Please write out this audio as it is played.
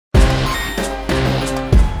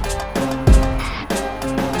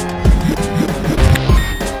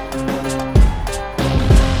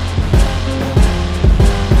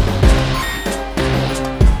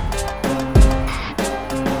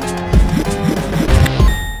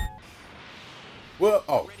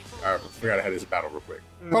We gotta have this battle real quick.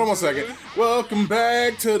 Hold on 1 second. Welcome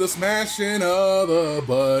back to the smashing of the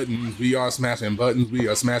buttons. We are smashing buttons. We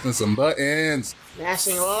are smashing some buttons.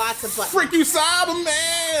 Smashing lots of buttons. Freak you,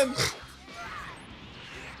 Cyberman!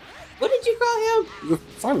 What did you call him?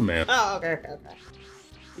 Cyberman. Oh, okay.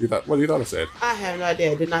 What do you thought I said? I have no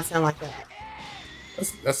idea. It did not sound like that.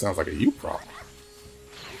 That sounds like a you problem.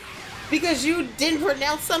 Because you didn't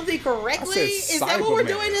pronounce something correctly? Is that what we're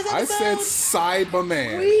doing this episode? I said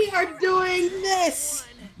Cyberman. We are doing this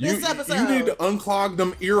episode. You need to unclog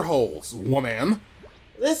them ear holes, woman.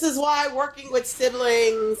 This is why working with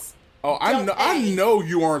siblings. Oh, I know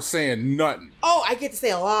you aren't saying nothing. Oh, I get to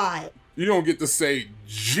say a lot. You don't get to say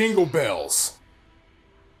jingle bells.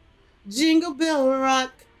 Jingle bell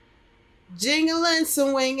rock. Jingling,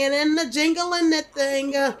 swinging, and the jingling that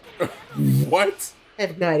thing. What? I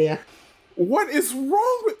have no idea. What is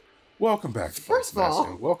wrong with? Welcome back to First of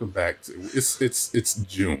all, welcome back to it's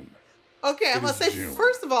June. Okay, I'm gonna say June.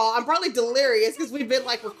 First of all, I'm probably delirious because we've been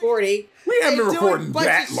like recording. We haven't been recording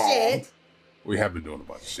that long. Shit. We have been doing a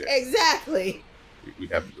bunch of shit. Exactly. We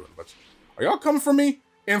have been doing a bunch of shit. Are y'all coming for me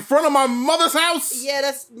in front of my mother's house? Yeah,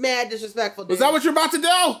 that's mad disrespectful, dude. Is that what you're about to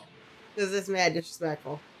do? Because it's mad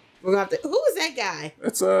disrespectful. We're gonna have to. Who is that guy?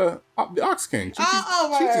 That's the Ox King.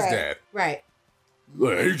 Chichi's dad. Right.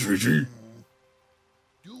 Hey, Chichi.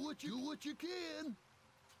 Do what you can.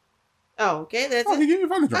 Oh, okay. That's it. He gave me a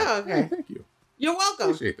fucking drink. Oh, okay. Yeah, thank you. You're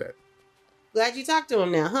welcome. Appreciate that. Glad you talked to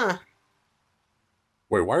him now, huh?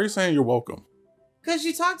 Wait, why are you saying you're welcome? Because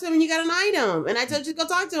you talked to him and you got an item, and I told you to go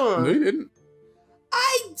talk to him. No, you didn't.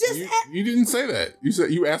 You didn't say that.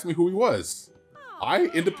 You asked me who he was. I,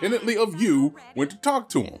 independently of you, went to talk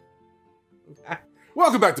to him. Okay.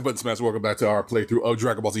 Welcome back to Button Smash. Welcome back to our playthrough of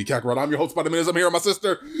Dragon Ball Z Kakarot. I'm your host, Spider-Man. I'm here with my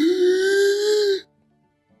sister.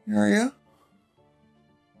 Aria.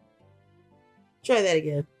 Try that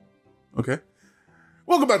again. Okay.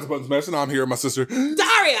 Welcome back to Button Smash, and I'm here with my sister.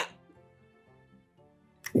 Daria!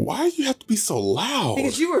 Why do you have to be so loud?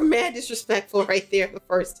 Because you were mad disrespectful right there the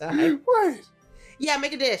first time. Right. Yeah,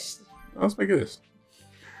 make a dish. Let's make a dish.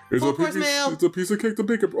 Here's a piece of cake to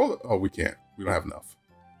bake it. Oh, we can't. We don't have enough.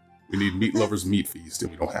 We need meat lovers meat feast,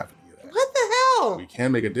 and we don't have any of that. What the hell? We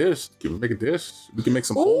can make a dish. Can we make a dish? We can make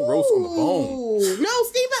some whole roast on the bone. No,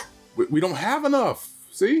 Steve. We don't have enough.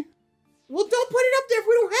 See? Well, don't put it up there if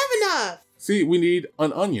we don't have enough. See, we need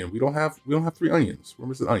an onion. We don't have 3 onions. We're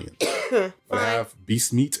missing onion. I have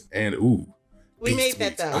beast meat and We made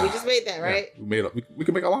that though. We just made that, right? Yeah, we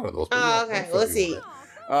can make a lot of those. Oh, okay. Well, let's see.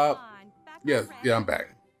 Yeah, I'm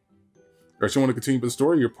back. If you want to continue with the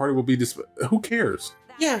story, your party will be who cares?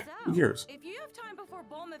 Yeah. Who cares? If you have time before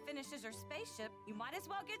Bulma finishes her spaceship, you might as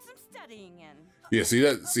well get some studying in. Yeah,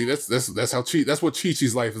 that's how that's what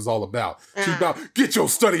Chi-Chi's life is all about. She's about get your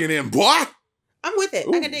studying in, boy. I'm with it.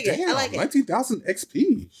 Ooh, I can dig it. I like it. 19,000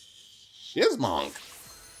 XP. Shizmonk.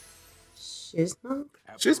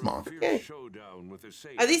 Shizmonk? Okay.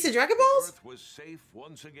 Are these the Dragon Balls?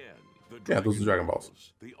 Yeah, those are Dragon Balls.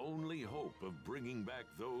 The only hope of bringing back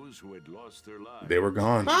those who had lost their lives. They were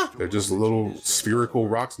gone. Huh? They're just little spherical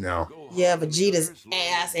rocks now. Yeah, Vegeta's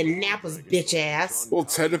ass and Nappa's bitch ass. Well,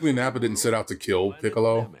 technically, Nappa didn't set out to kill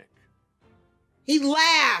Piccolo. He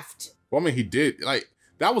laughed. Well, I mean, he did. Like,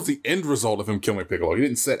 that was the end result of him killing Piccolo. He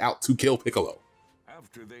didn't set out to kill Piccolo.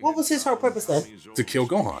 What was his whole purpose then? To kill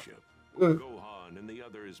Gohan. Gohan and the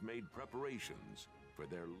others made preparations for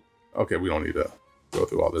their... Okay, we don't need to go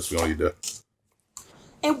through all this. We don't need to...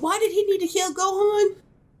 And why did he need to kill Gohan?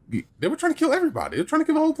 They were trying to kill everybody. They were trying to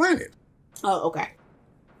kill the whole planet. Oh, okay.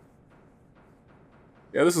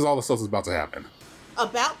 Yeah, this is all the stuff that's about to happen.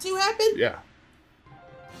 About to happen? Yeah.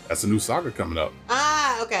 That's a new saga coming up.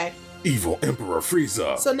 Ah, okay. Evil Emperor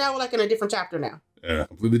Frieza. So now we're like in a different chapter now. Yeah,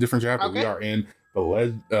 completely different chapter. Okay. We are in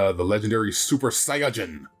the legendary Super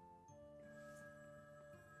Saiyajin.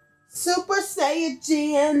 Super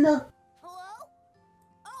Saiyajin. Hello?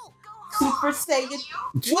 Oh, Gohan. Super Saiyan.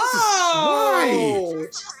 Jesus, Whoa! why?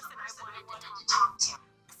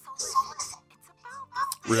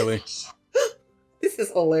 Really? This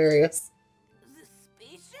is hilarious. The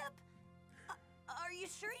spaceship? Are you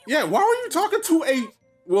sure you... Yeah, why were you talking to a...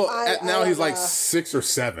 Well, now he's like don't know. 6 or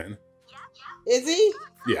 7. Is he?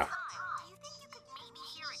 Yeah.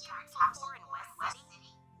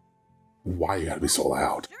 Why you gotta be so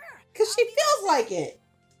loud? Because she feels like it.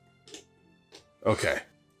 Okay.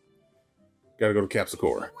 Gotta go to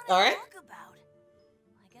Capsicor. All right.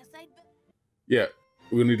 I guess I'd... Yeah,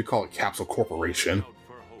 we need to call it Capsule Corporation.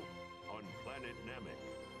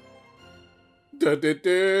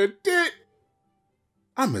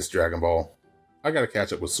 I miss Dragon Ball. I gotta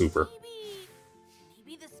catch up with Super.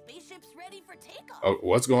 Maybe the spaceship's ready for takeoff. Oh,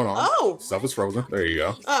 what's going on? Oh. Stuff is frozen. There you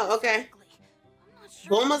go. Oh, okay.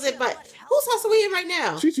 Bulma's at my... Whose house are we in right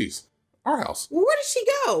now? Chi-Chi's. Our house. Where did she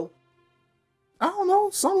go? I don't know.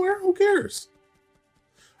 Somewhere. Who cares?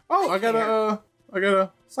 Oh, I got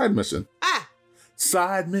a side mission. Ah.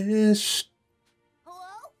 Side mission.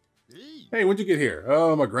 Hey, when'd you get here?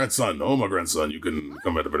 Oh, my grandson. Oh, my grandson. You couldn't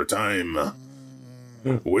come at a better time.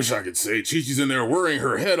 Wish I could say Chi-Chi's in there worrying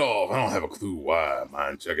her head off. I don't have a clue why.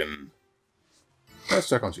 Mind checking. Let's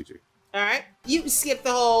check on Chi-Chi. All right. You skipped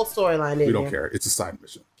the whole storyline, didn't you? We don't care. It's a side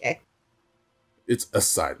mission. Okay. It's a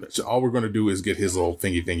side mission. All we're going to do is get his little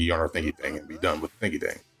thingy on our thingy thing and be done with the thingy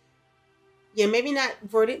thing. Yeah, maybe not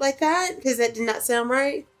word it like that, because that did not sound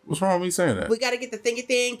right. What's wrong with me saying that? We got to get the thingy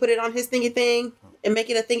thing, put it on his thingy thing, and make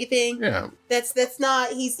it a thingy thing. Yeah. That's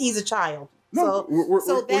not, he's a child. No,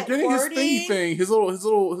 So we're getting his thingy thing, his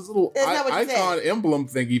little icon emblem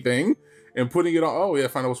thingy thing, and putting it on. Oh yeah,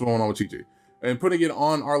 find out what's going on with Chi-Chi, and putting it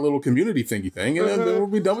on our little community thingy thing, and then we'll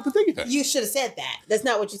be done with the thingy thing. You should have said that. That's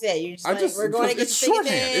not what you said. You just we're going to get the thingy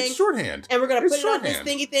thing. It's shorthand. And we're going to put it on his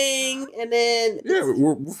thingy thing, and then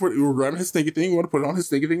we're grabbing his thingy thing. We want to put it on his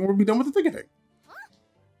thingy thing, and we'll be done with the thingy thing.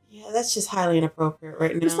 Yeah, that's just highly inappropriate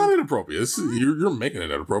right now. It's not inappropriate. You're making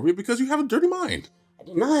it inappropriate because you have a dirty mind. I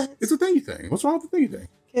did not. It's a thingy thing. What's wrong with the thingy thing?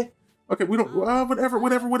 Okay, we don't. Whatever.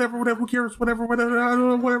 Who cares? Whatever.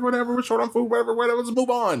 We're short on food. Whatever. Let's move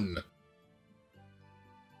on.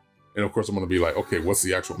 And of course, I'm gonna be like, okay, what's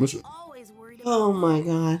the actual mission? Oh my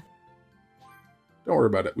god. Don't worry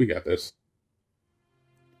about it. We got this.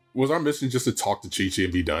 Was our mission just to talk to Chi-Chi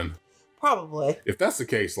and be done? Probably. If that's the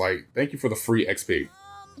case, like, thank you for the free XP.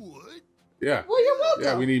 What? Yeah. Well, you're welcome.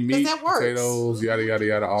 Yeah, we need meat, that works. potatoes, yada yada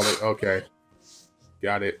yada. All that. Okay.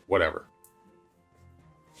 Got it. Whatever.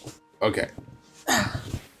 Okay.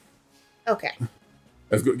 Okay.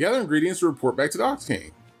 Let's go gather ingredients to report back to the Ox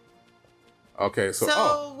King. Okay,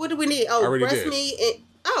 so what do we need? Oh, breast meat.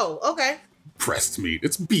 Okay. Breast meat.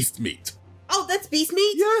 It's beast meat. Oh, that's beast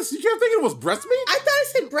meat? Yes, you kept thinking it was breast meat? I thought it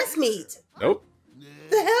said breast meat. Nope.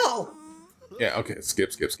 The hell? Yeah, okay.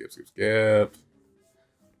 Skip.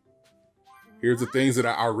 Here's the things that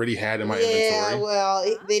I already had in my inventory. Yeah, well,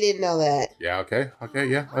 they didn't know that. Yeah, okay,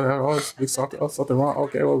 yeah. Something wrong.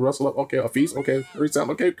 Okay, well, rustle up. Okay, a feast. Okay, curry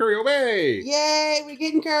sound. Okay, curry away. Yay, we're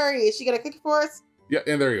getting curry. Is she gonna cook it for us? Yeah,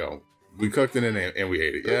 and there you go. We cooked it and we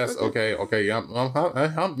ate it. Yes, okay, yeah, okay,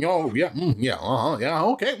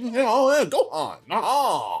 go on.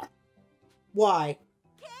 Why?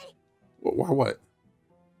 Why what?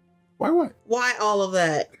 Why what? Why all of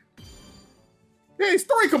that? Yay,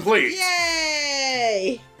 story complete!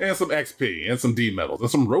 Yay! And some XP, and some D medals,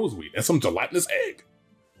 and some roseweed, and some gelatinous egg.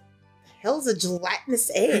 The hell's a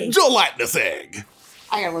gelatinous egg? Gelatinous egg!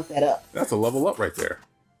 I gotta look that up. That's a level up right there.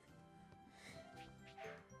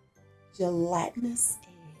 Gelatinous egg.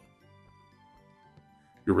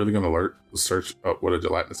 You're really gonna search up what a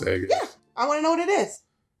gelatinous egg is? Yeah, I wanna know what it is.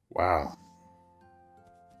 Wow.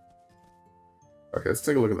 Okay, let's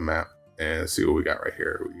take a look at the map and see what we got right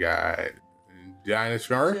here. We got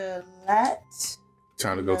Dinosaur.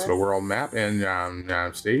 Time to go to the world map and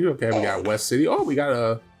state. Okay, we got West City. Oh, we got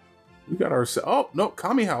our. Oh no,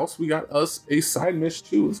 Kami House. We got us a side mission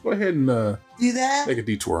too. Let's go ahead and do that. Take a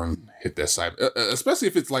detour and hit that side. Especially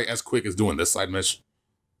if it's like as quick as doing this side mission.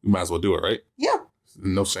 We might as well do it, right? Yeah.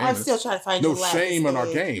 No shame. I'm still trying to find no shame in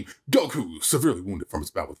our game. Goku, severely wounded from his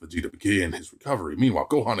battle with Vegeta, began his recovery. Meanwhile,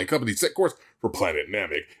 Gohan and company set course for planet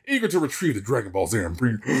Namek, eager to retrieve the Dragon Balls there and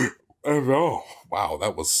bring. Oh, wow,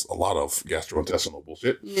 that was a lot of gastrointestinal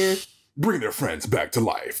bullshit. Yeah. Bring their friends back to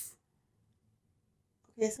life.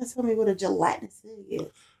 Okay, so tell me what a gelatinous egg is.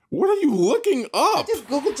 What are you looking up? I just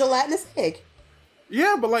Googled gelatinous egg.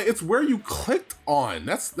 Yeah, but like it's where you clicked on.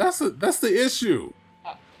 That's the issue.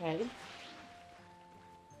 Okay.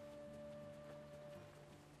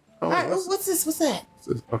 Oh, all right, what's this? What's that?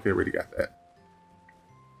 Okay, already got that.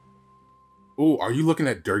 Oh, are you looking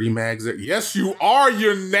at dirty mags there? Yes, you are.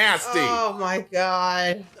 You're nasty. Oh my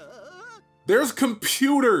god. There's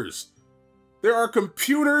computers. There are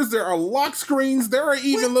computers. There are lock screens. There are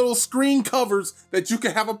even little screen covers that you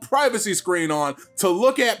can have a privacy screen on to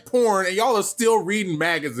look at porn, and y'all are still reading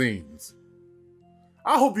magazines.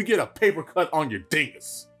 I hope you get a paper cut on your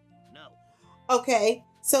dingus. No. Okay,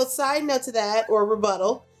 so side note to that, or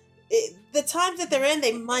rebuttal, the times that they're in,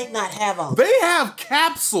 they might not have all. They have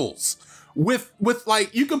capsules. With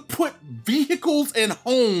like you can put vehicles and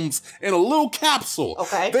homes in a little capsule.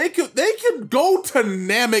 Okay. They could go to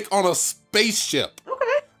Namek on a spaceship.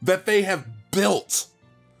 Okay. That they have built.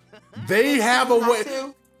 They have a way.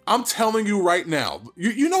 I'm telling you right now.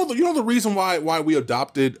 You know the reason why we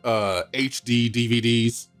adopted HD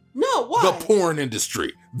DVDs. No, why? The porn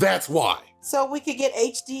industry. That's why. So we could get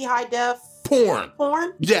HD high def Porn.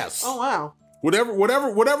 porn? Yes. Oh, wow.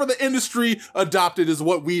 Whatever the industry adopted is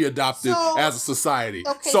what we adopted as a society.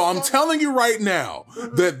 So I'm telling you right now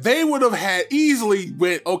that they would have had easily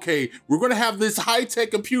went, okay, we're going to have this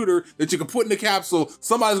high-tech computer that you can put in the capsule.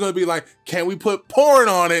 Somebody's going to be like, can we put porn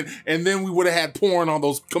on it? And then we would have had porn on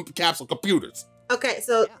those capsule computers. Okay,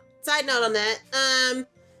 so side note on that.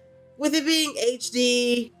 With it being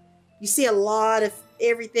HD, you see a lot of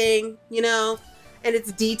everything, you know, and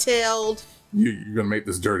it's detailed. You're going to make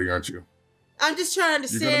this dirty, aren't you? I'm just trying to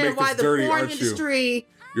understand why the porn industry,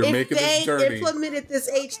 if they implemented this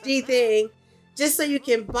HD thing just so you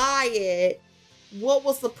can buy it, what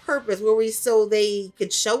was the purpose? Were we so they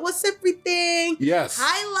could show us everything? Yes.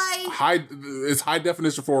 Highlight? It's high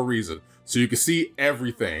definition for a reason. So you can see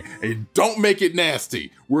everything. And don't make it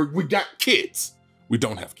nasty. We got kids. We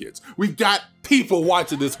don't have kids. We got people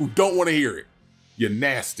watching this who don't want to hear it. You're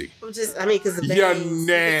nasty. Because the veins. You're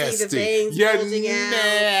nasty. You're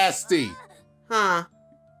nasty. Huh.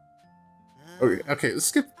 Okay, let's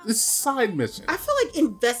skip this side mission. I feel like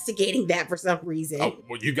investigating that for some reason. Oh,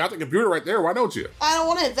 well, you got the computer right there. Why don't you? I don't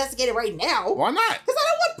want to investigate it right now. Why not? Because I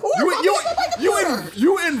don't want porn.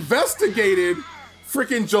 You investigated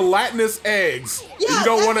freaking gelatinous eggs. Yeah, you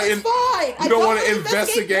don't want to. You don't want to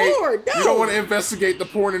investigate. Porn. No. You don't want to investigate the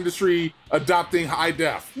porn industry adopting high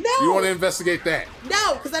def. No. You want to investigate that.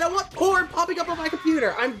 No, because I don't want porn popping up on my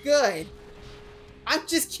computer. I'm good. I'm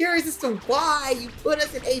just curious as to why you put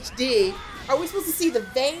us in HD. Are we supposed to see the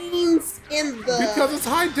veins in the... Because it's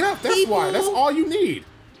high def. That's why. That's all you need.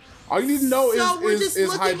 All you need to know is high def. So we're just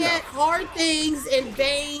looking at hard things and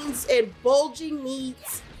veins and bulging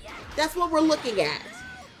meats. That's what we're looking at.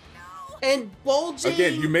 And bulging,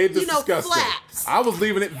 again, you made this disgusting. Flaps. I was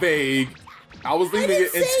leaving it vague. I was leaving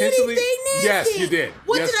it intentionally. Yes, you did.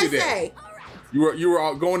 What did I say? You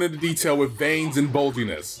were going into detail with veins and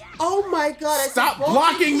bulginess. Oh my God! Stop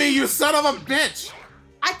blocking me, you son of a bitch!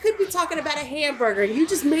 I could be talking about a hamburger. You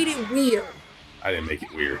just made it weird. I didn't make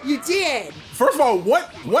it weird. You did. First of all,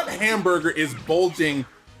 what hamburger is bulging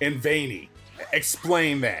and veiny?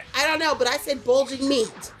 Explain that. I don't know, but I said bulging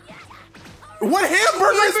meat. What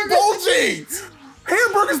hamburger is bulging?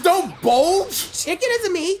 Hamburgers don't bulge. Chicken is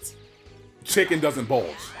a meat. Chicken doesn't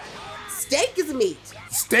bulge. Steak is a meat.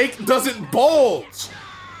 Steak doesn't bulge.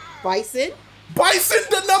 Bison? Bison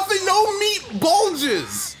does nothing. No meat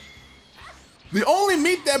bulges. The only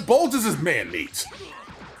meat that bulges is man meat.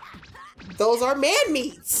 Those are man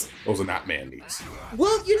meats. Those are not man meats.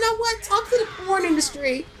 Well, you know what? Talk to the porn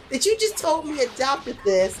industry that you just told me adopted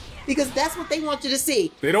this because that's what they want you to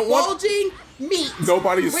see. They don't want bulging meat.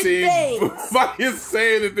 Nobody is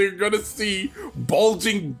saying that they're gonna see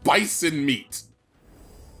bulging bison meat.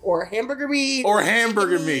 Or hamburger meat. Or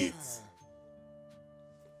hamburger meat.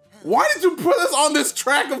 Why did you put us on this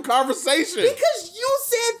track of conversation? Because you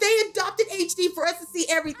said they adopted HD for us to see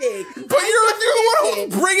everything. But you're the one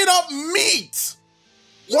who's bringing up meat.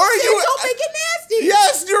 Why are you? Don't make it nasty.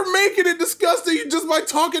 Yes, you're making it disgusting just by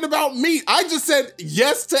talking about meat. I just said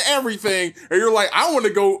yes to everything, and you're like, I want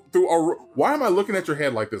to go through a... Why am I looking at your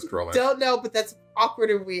head like this, Krillin? Don't know, but that's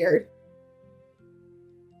awkward and weird.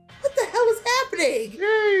 What the hell is happening?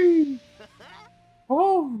 Yay.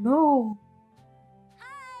 Oh, no.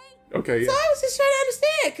 Okay, yeah. So I was just trying to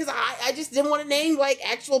understand, because I just didn't want to name, like,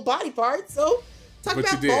 actual body parts, so... Talk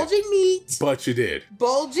about bulging meat. But you did.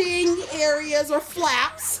 Bulging areas or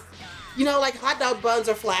flaps. You know, like hot dog buns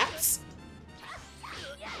are flaps.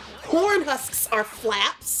 Corn husks are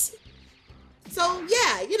flaps. So,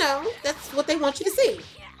 yeah, you know, that's what they want you to see.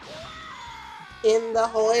 In the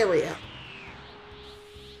whole area.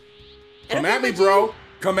 Come at me, bro.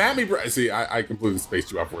 Come at me, bro. See, I completely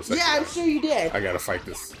spaced you out for a second. Yeah, I'm sure you did. I gotta fight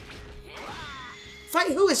this.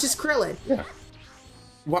 Fight who? It's just Krillin. Yeah.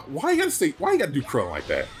 Why you gotta do Krillin like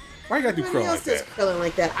that? Why you gotta do Krillin like that? Krillin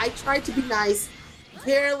like that. I tried to be nice.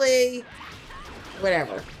 Apparently,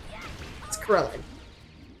 whatever. It's Krillin.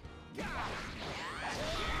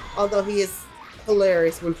 Although he is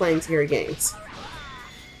hilarious when playing scary games.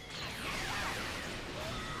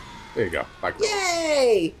 There you go. Bye, Krillin.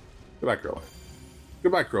 Yay! Goodbye, Krillin.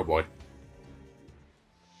 Goodbye, Krill boy.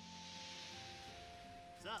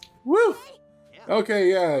 Woo!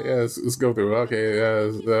 Okay, yeah, let's go through.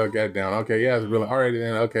 Okay, get down. Okay, yeah, it's really alright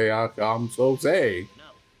then. Okay, I'm so say.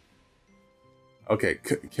 Okay,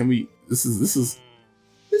 can we? This is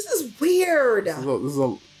weird. This is a.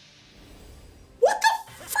 What the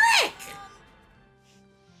frick?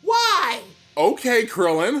 Why? Okay,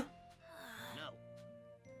 Krillin.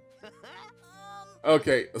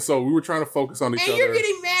 Okay, so we were trying to focus on each other. And you're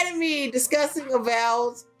getting mad at me discussing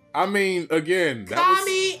about I mean, again, that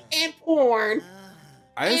Kami and porn.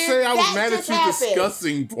 I didn't say I was mad at you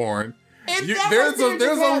discussing porn. There's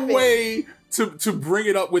a way to bring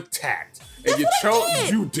it up with tact. And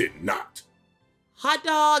you did not. Hot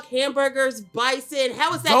dog, hamburgers, bison.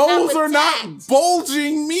 How is that? Those are not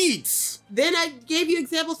bulging meats. Then I gave you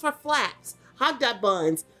examples for flaps, hot dog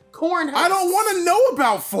buns, corn husks. I don't want to know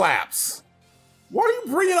about flaps. Why are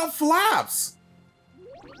you bringing up flaps?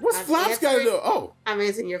 What's flaps got to do? Oh. I'm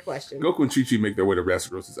answering your question. Goku and Chi-Chi make their way to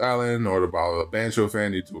Rascalos's Island, or the Bancho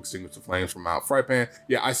fan need to extinguish the flames from Mount Frypan.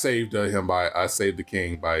 Yeah, I saved I saved the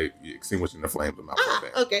king by extinguishing the flames of Mount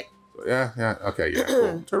Frypan. Okay. So, yeah, okay, yeah,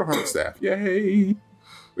 cool. Turtle Hunter Staff, yay!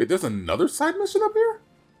 Wait, there's another side mission up here?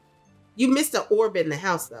 You missed the orb in the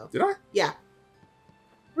house, though. Did I? Yeah.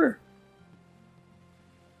 Where?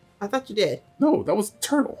 I thought you did. No, that was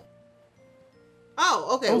Turtle.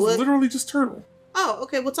 Oh, okay. That was literally just Turtle. Oh,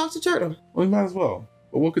 okay. We'll talk to Turtle. Well, we might as well.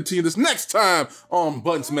 But we'll continue this next time on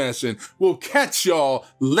Button Smashing. We'll catch y'all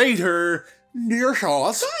later. Dear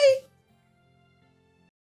Sauce. Bye.